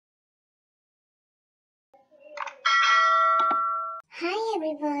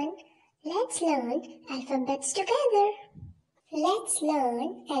everyone. Let's learn alphabets together. Let's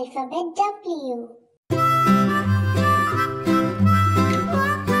learn alphabet W.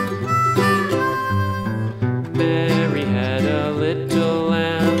 Mary had a little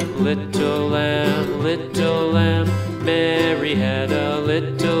lamb, little lamb, little lamb. Mary had a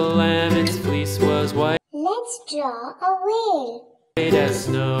little lamb, its fleece was white. Let's draw a whale. White as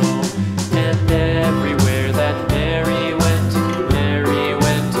snow, and everywhere that Mary went, Mary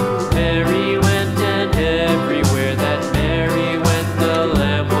went, Mary went, and everywhere that Mary went, the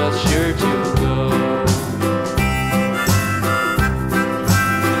lamb was sure to go.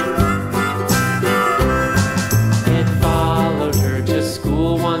 It followed her to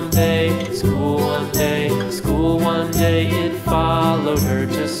school one day, school one day, school one day. It followed her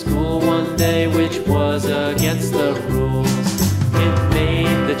to school one day, which was against the rules. It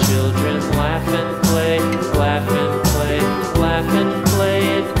made the children laugh and play, laugh and play, laugh and play.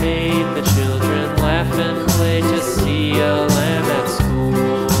 It made the children laugh and play to see a lamb at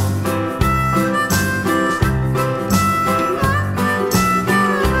school.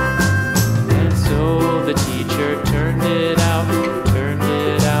 And so the teacher turned it out, turned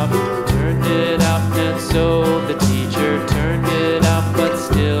it out, turned it out. And so the teacher turned it out, but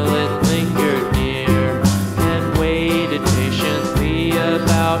still it lingered near and waited patiently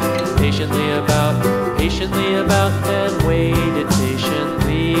about, and waited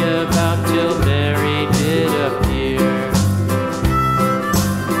patiently about till Mary did appear.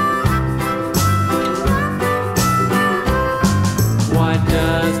 Why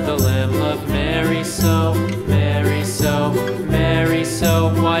does the lamb love Mary so, Mary so, Mary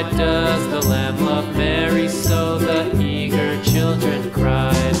so? Why does the lamb love Mary so? The eager children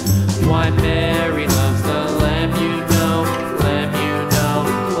cried. Why Mary loves the lamb, you know, lamb, you know,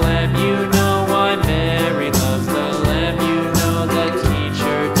 lamb, you know. Why Mary loves the lamb, you know, the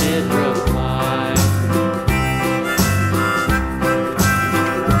teacher did reply.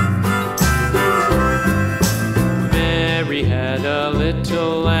 Mary had a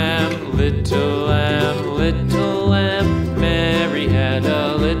little lamb, little lamb, little lamb. Mary had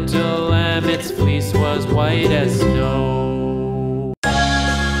a little lamb, its fleece was white as snow.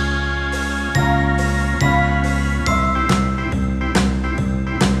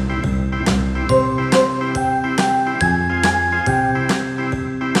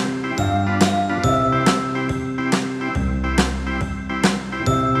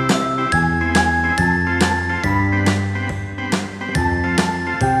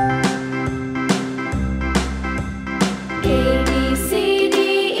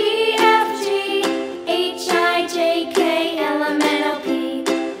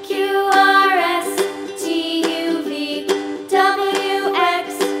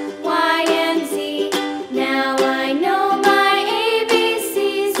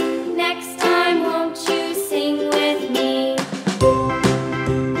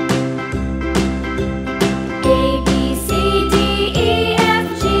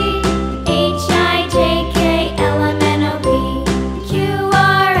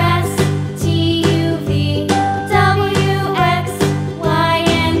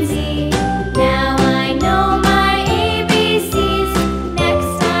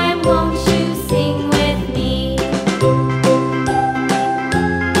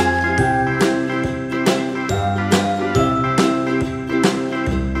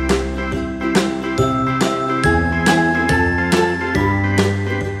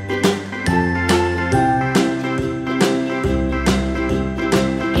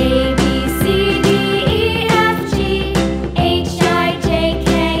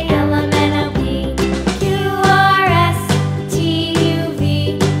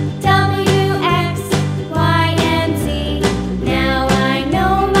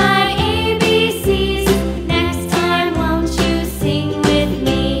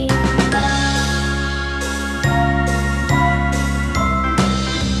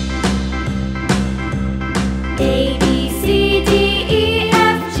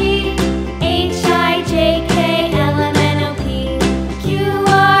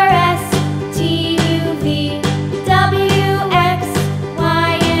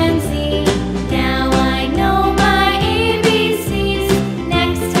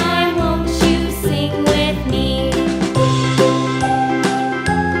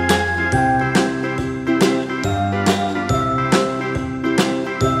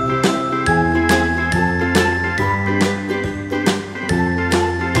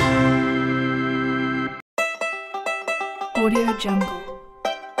 Audio Jungle.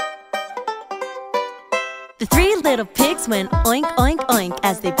 The three little pigs went oink, oink, oink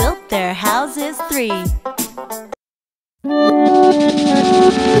as they built their houses three.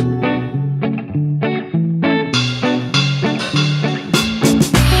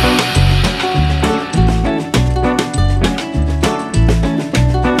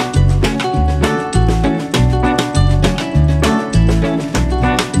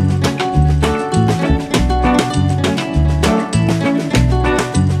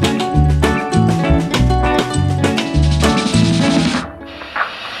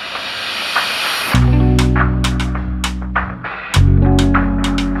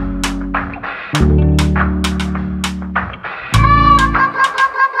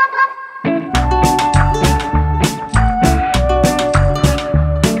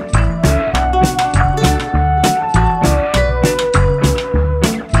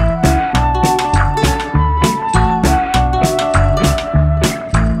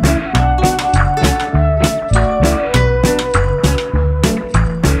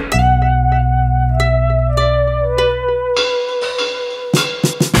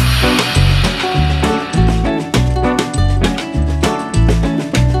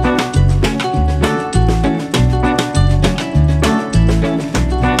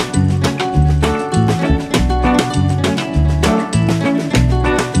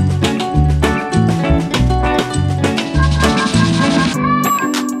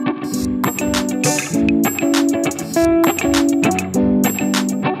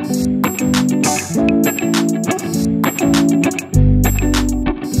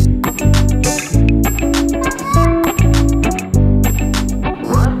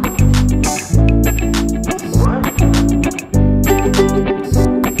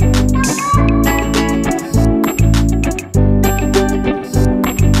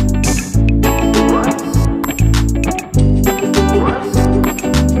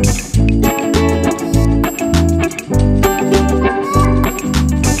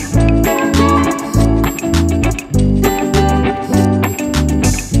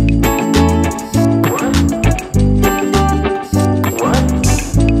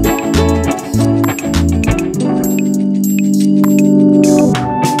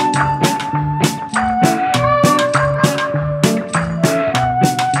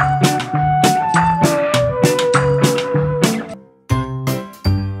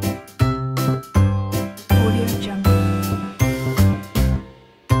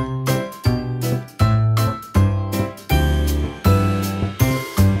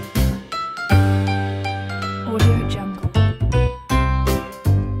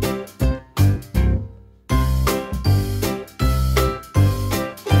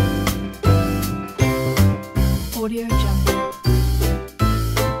 Audio Jungle.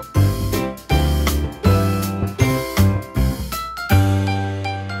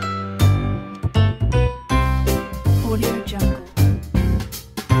 Audio Jungle.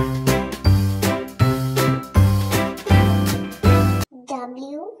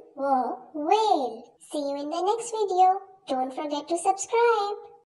 W were whale. See you in the next video. Don't forget to subscribe.